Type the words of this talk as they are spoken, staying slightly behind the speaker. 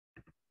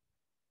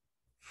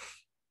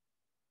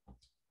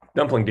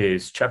Dumpling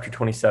Days, Chapter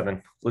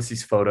 27,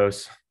 Lissy's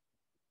photos.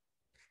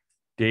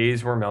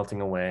 Days were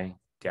melting away.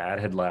 Dad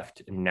had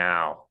left, and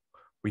now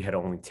we had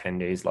only 10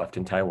 days left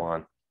in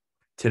Taiwan.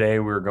 Today,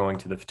 we were going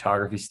to the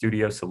photography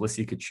studio so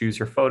Lissy could choose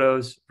her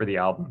photos for the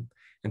album.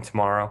 And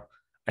tomorrow,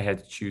 I had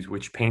to choose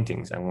which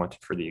paintings I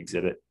wanted for the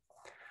exhibit.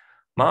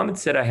 Mom had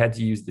said I had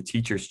to use the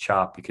teacher's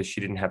chop because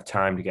she didn't have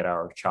time to get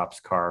our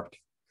chops carved.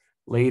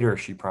 Later,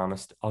 she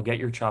promised, I'll get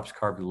your chops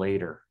carved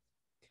later.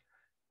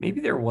 Maybe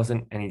there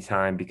wasn't any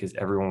time because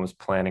everyone was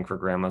planning for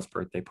Grandma's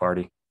birthday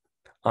party.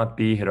 Aunt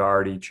Bee had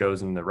already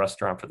chosen the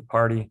restaurant for the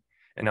party,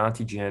 and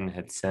Auntie Jin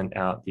had sent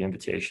out the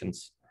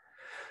invitations.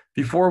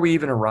 Before we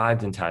even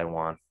arrived in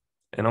Taiwan,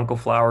 and Uncle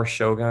Flower,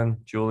 Shogun,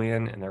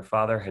 Julian, and their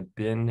father had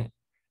been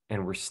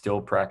and were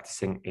still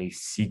practicing a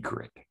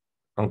secret,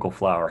 Uncle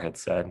Flower had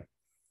said.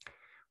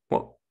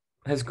 What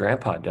has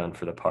Grandpa done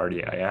for the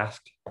party? I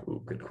asked.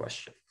 Ooh, good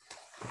question.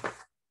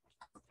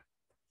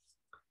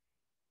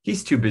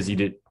 He's too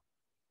busy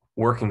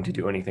working to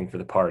do anything for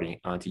the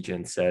party, Auntie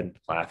Jin said,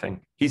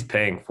 laughing. He's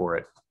paying for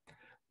it.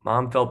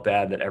 Mom felt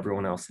bad that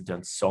everyone else had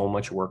done so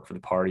much work for the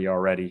party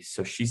already,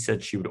 so she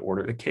said she would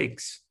order the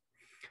cakes.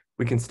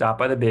 We can stop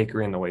by the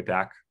bakery on the way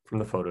back from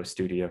the photo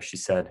studio, she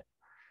said.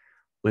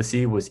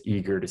 Lissy was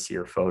eager to see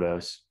her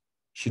photos.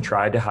 She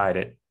tried to hide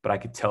it, but I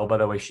could tell by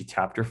the way she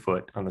tapped her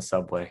foot on the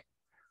subway.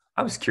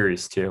 I was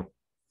curious too.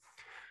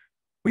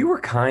 We were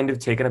kind of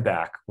taken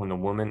aback when the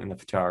woman and the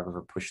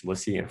photographer pushed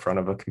Lissy in front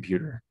of a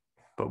computer,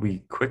 but we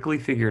quickly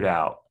figured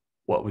out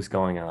what was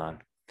going on.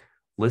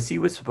 Lissy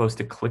was supposed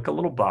to click a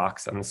little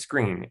box on the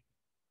screen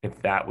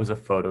if that was a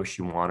photo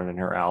she wanted in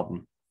her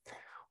album.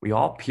 We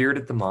all peered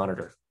at the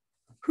monitor.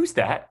 Who's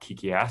that?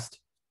 Kiki asked.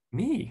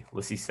 Me,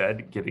 Lissy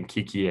said, giving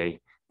Kiki a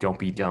don't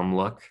be dumb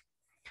look.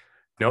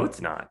 No,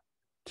 it's not,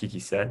 Kiki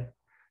said.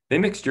 They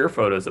mixed your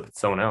photos up with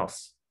someone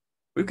else.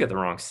 We've got the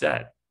wrong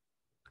set.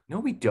 No,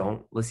 we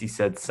don't, Lissy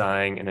said,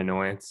 sighing in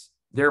annoyance.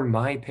 They're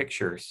my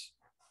pictures.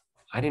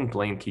 I didn't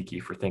blame Kiki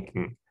for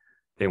thinking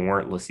they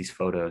weren't Lissy's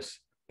photos.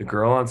 The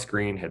girl on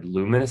screen had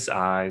luminous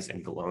eyes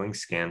and glowing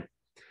skin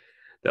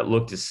that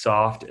looked as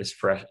soft as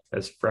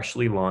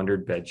freshly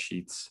laundered bed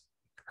sheets.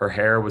 Her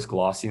hair was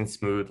glossy and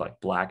smooth like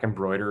black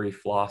embroidery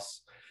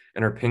floss,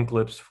 and her pink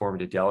lips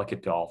formed a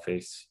delicate doll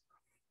face.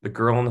 The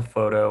girl in the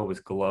photo was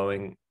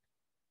glowing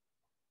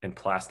and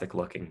plastic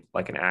looking,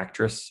 like an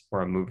actress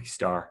or a movie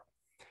star.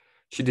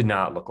 She did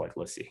not look like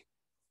Lissy.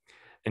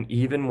 And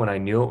even when I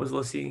knew it was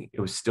Lissy,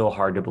 it was still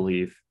hard to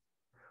believe.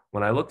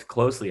 When I looked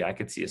closely, I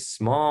could see a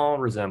small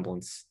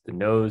resemblance, the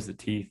nose, the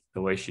teeth,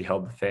 the way she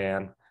held the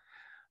fan,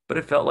 but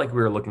it felt like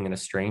we were looking at a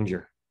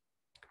stranger.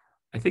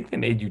 I think they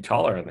made you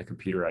taller on the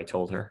computer, I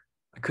told her.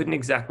 I couldn't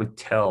exactly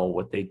tell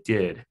what they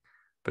did,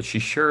 but she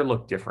sure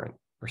looked different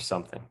or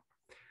something.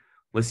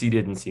 Lissy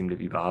didn't seem to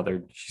be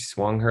bothered. She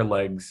swung her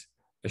legs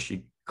as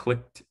she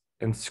clicked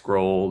and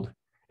scrolled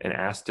and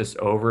asked us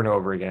over and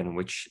over again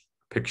which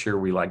picture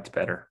we liked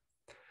better.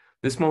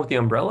 This one with the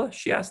umbrella,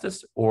 she asked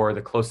us, or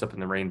the close-up in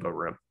the rainbow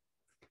room?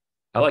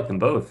 I like them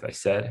both, I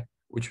said,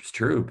 which was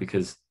true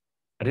because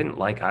I didn't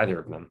like either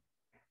of them.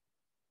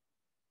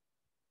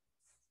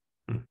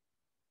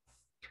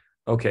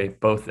 Okay,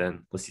 both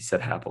then, Lissy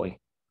said happily.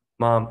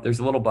 Mom, there's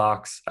a little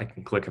box I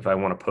can click if I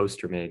want a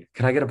poster made.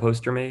 Can I get a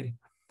poster made?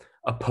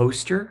 A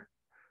poster?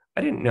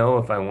 I didn't know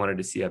if I wanted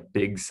to see a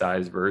big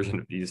size version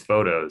of these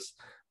photos,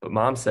 but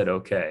Mom said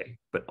okay,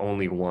 but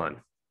only one.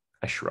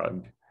 I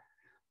shrugged.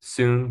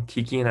 Soon,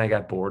 Kiki and I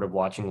got bored of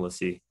watching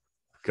Lissy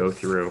go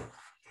through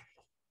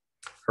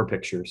her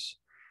pictures.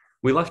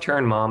 We left her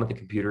and Mom at the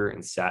computer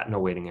and sat in a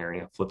waiting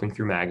area, flipping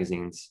through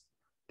magazines.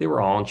 They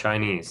were all in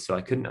Chinese, so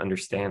I couldn't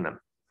understand them.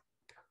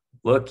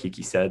 Look,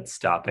 Kiki said,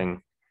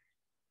 stopping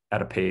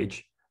at a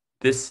page.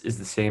 This is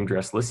the same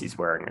dress Lissy's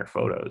wearing in her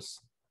photos.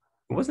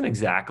 It wasn't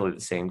exactly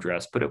the same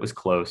dress, but it was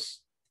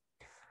close.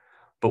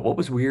 But what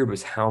was weird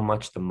was how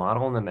much the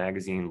model in the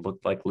magazine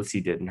looked like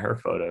Lissy did in her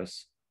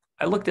photos.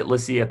 I looked at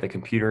Lissy at the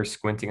computer,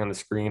 squinting on the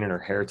screen and her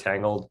hair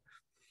tangled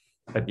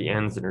at the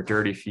ends and her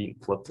dirty feet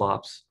in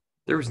flip-flops.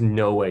 There was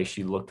no way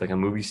she looked like a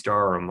movie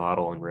star or a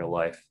model in real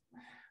life.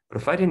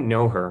 But if I didn't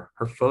know her,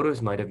 her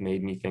photos might have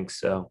made me think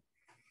so.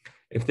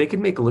 If they could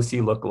make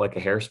Lissy look like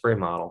a hairspray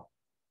model,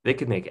 they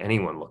could make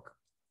anyone look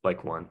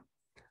like one.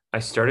 I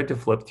started to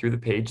flip through the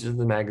pages of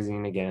the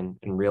magazine again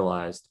and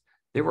realized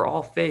they were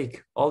all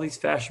fake. All these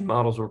fashion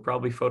models were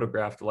probably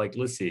photographed like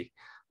Lissy.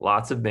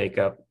 Lots of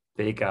makeup,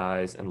 fake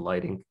eyes, and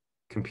lighting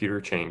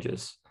computer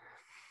changes.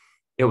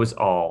 It was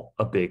all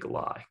a big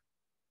lie.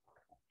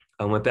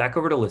 I went back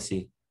over to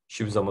Lissy.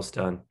 She was almost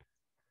done.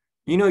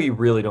 You know you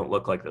really don't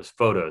look like those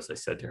photos, I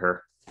said to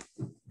her.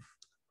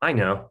 I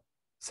know,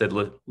 said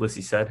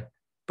Lissy said,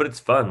 but it's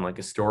fun, like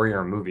a story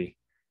or a movie.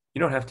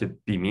 You don't have to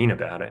be mean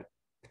about it.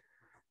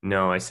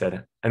 No, I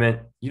said, I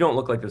meant you don't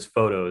look like those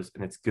photos,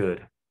 and it's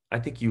good. I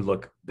think you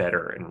look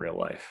better in real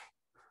life.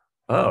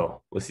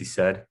 Oh, Lissy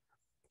said.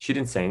 She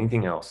didn't say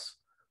anything else,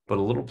 but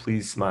a little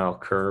pleased smile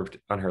curved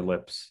on her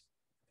lips.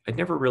 I'd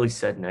never really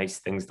said nice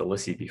things to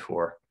Lissy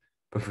before,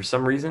 but for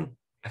some reason,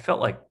 I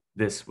felt like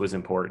this was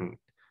important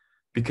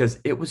because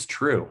it was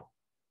true.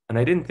 And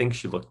I didn't think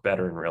she looked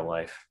better in real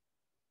life.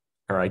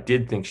 Or I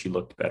did think she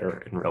looked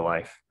better in real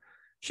life.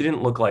 She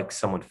didn't look like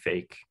someone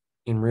fake.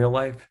 In real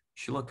life,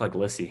 she looked like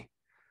Lissy,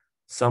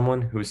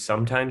 someone who's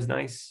sometimes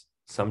nice,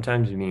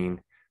 sometimes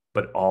mean,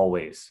 but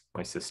always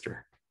my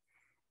sister.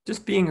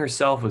 Just being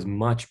herself was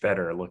much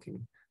better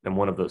looking than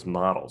one of those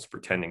models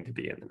pretending to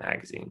be in the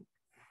magazine.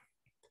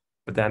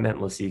 But that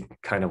meant Lissy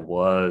kind of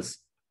was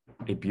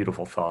a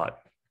beautiful thought.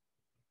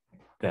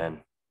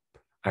 Then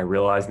I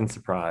realized in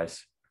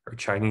surprise her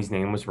Chinese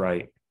name was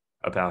right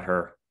about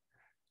her.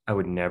 I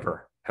would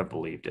never have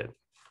believed it.